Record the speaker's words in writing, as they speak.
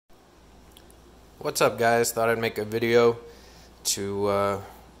What's up, guys? Thought I'd make a video to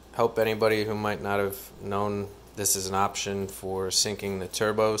help anybody who might not have known this is an option for syncing the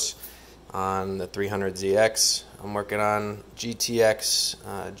turbos on the 300ZX. I'm working on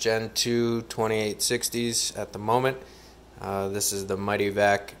GTX Gen 2 2860s at the moment. This is the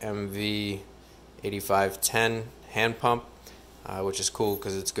mityvac MV8510 hand pump, which is cool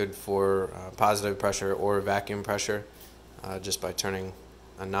because it's good for positive pressure or vacuum pressure just by turning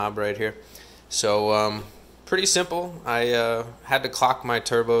a knob right here. So pretty simple. I had to clock my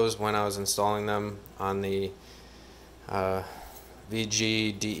turbos when I was installing them on the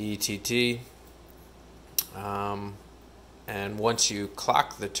VG DETT, and once you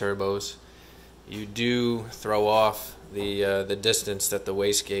clock the turbos, you do throw off the distance that the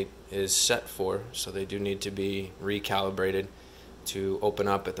wastegate is set for, so they do need to be recalibrated to open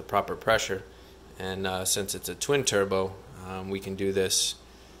up at the proper pressure. And since it's a twin turbo, we can do this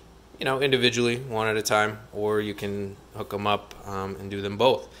individually, one at a time, or you can hook them up and do them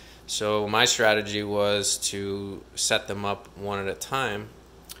both. So my strategy was to set them up one at a time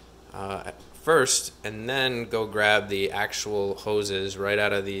at first, and then go grab the actual hoses right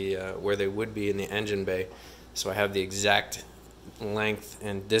out of the where they would be in the engine bay. So I have the exact length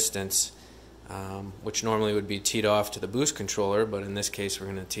and distance, which normally would be teed off to the boost controller, but in this case we're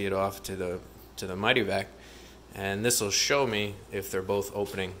going to tee it off to the mityvac, and this will show me if they're both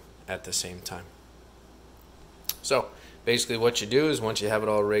opening at the same time. So basically what you do is, once you have it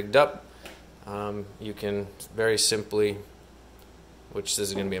all rigged up, you can very simply, which this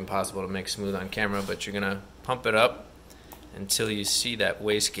is going to be impossible to make smooth on camera, but you're going to pump it up until you see that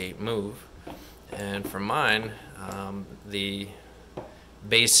wastegate move. And for mine, the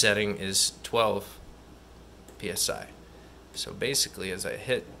base setting is 12 psi. So basically, as I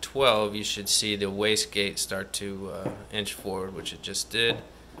hit 12, you should see the wastegate start to inch forward, which it just did.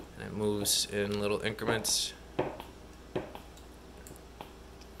 And it moves in little increments,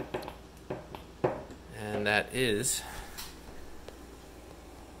 and that is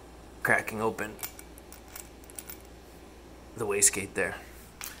cracking open the wastegate there.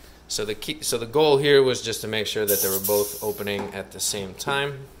 So the goal here was just to make sure that they were both opening at the same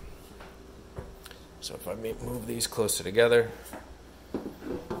time. So if I move these closer together,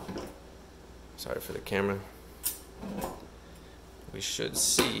 sorry for the camera, we should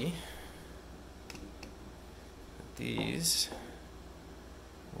see that these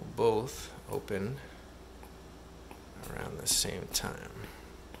will both open around the same time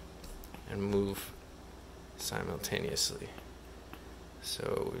and move simultaneously.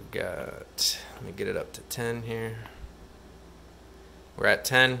 So we've got, let me get it up to 10 here. We're at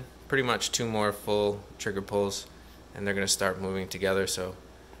 10, pretty much 2 more full trigger pulls and they're going to start moving together. So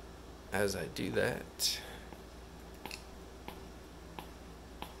as I do that,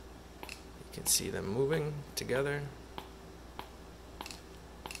 you can see them moving together.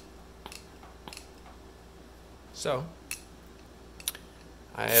 So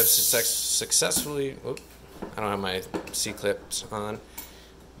I have successfully, I don't have my C-clips on,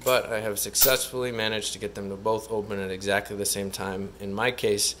 but I have successfully managed to get them to both open at exactly the same time. In my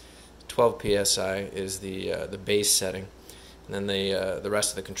case, 12 psi is the base setting, and then the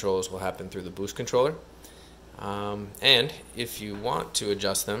rest of the controls will happen through the boost controller. And if you want to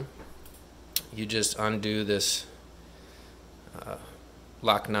adjust them, you just undo this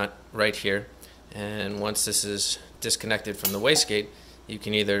lock nut right here, and once this is disconnected from the wastegate, you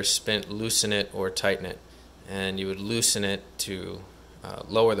can either loosen it or tighten it. And you would loosen it to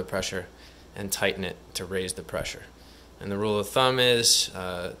lower the pressure and tighten it to raise the pressure. And the rule of thumb is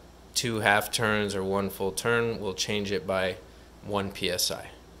 2 half turns or 1 full turn will change it by 1 psi.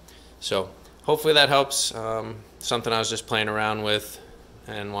 So hopefully that helps. Something I was just playing around with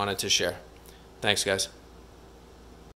and wanted to share. Thanks, guys.